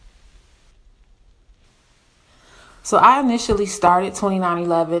So I initially started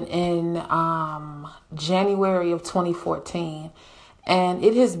 2911 in January of 2014, and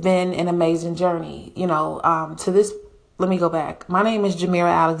it has been an amazing journey. Let me go back. My name is Jamira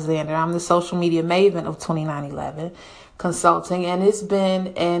Alexander. I'm the social media maven of 2911 Consulting, and it's been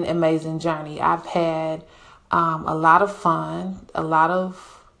an amazing journey. I've had a lot of fun,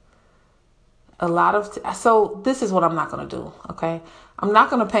 so this is what I'm not going to do. Okay. I'm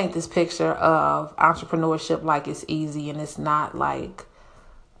not going to paint this picture of entrepreneurship like it's easy and it's not like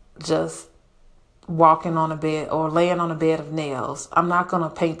just walking on a bed or laying on a bed of nails. I'm not going to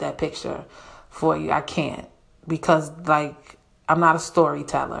paint that picture for you. I can't, because I'm not a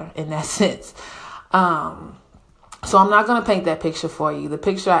storyteller in that sense. So I'm not going to paint that picture for you. The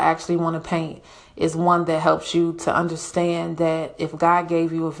picture I actually want to paint is one that helps you to understand that if God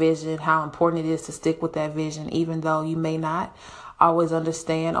gave you a vision, how important it is to stick with that vision, even though you may not always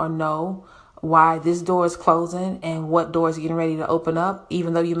understand or know why this door is closing and what door is getting ready to open up,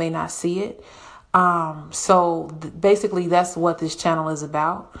 even though you may not see it. Basically, that's what this channel is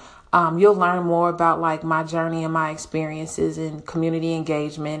about. You'll learn more about my journey and my experiences in community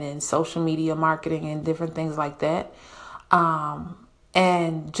engagement and social media marketing and different things like that.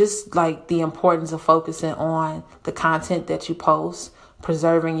 And just the importance of focusing on the content that you post,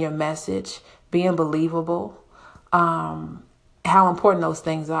 preserving your message, being believable, how important those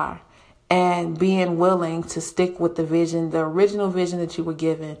things are, and being willing to stick with the vision, the original vision that you were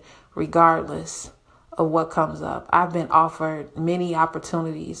given, regardless of what comes up. I've been offered many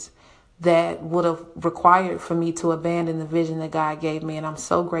opportunities that would have required for me to abandon the vision that God gave me. And I'm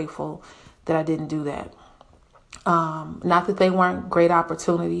so grateful that I didn't do that. Not that they weren't great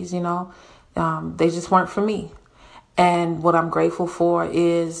opportunities, they just weren't for me. And what I'm grateful for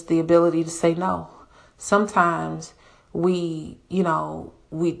is the ability to say no. Sometimes we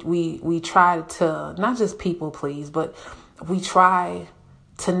try to not just people please, but we try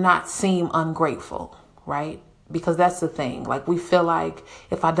to not seem ungrateful, right? Because that's the thing. We feel like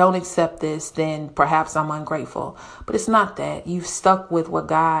if I don't accept this, then perhaps I'm ungrateful. But it's not that. You've stuck with what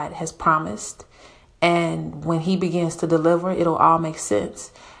God has promised. And when he begins to deliver, it'll all make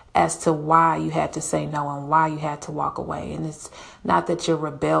sense as to why you had to say no and why you had to walk away. And it's not that you're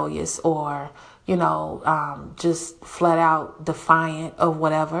rebellious or, just flat out defiant of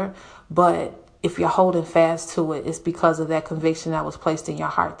whatever. But if you're holding fast to it, it's because of that conviction that was placed in your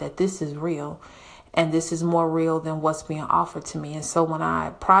heart that this is real. And this is more real than what's being offered to me. And so when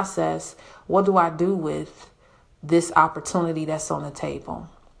I process, what do I do with this opportunity that's on the table?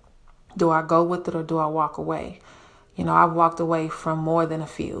 Do I go with it or do I walk away? I've walked away from more than a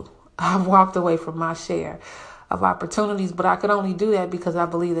few. I've walked away from my share of opportunities, but I could only do that because I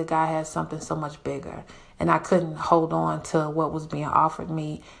believe that God has something so much bigger. And I couldn't hold on to what was being offered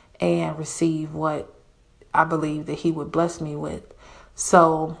me and receive what I believe that he would bless me with.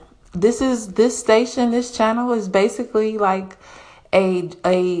 So this channel is basically like a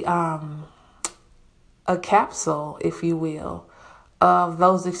capsule, if you will, of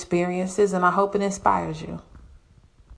those experiences, and I hope it inspires you.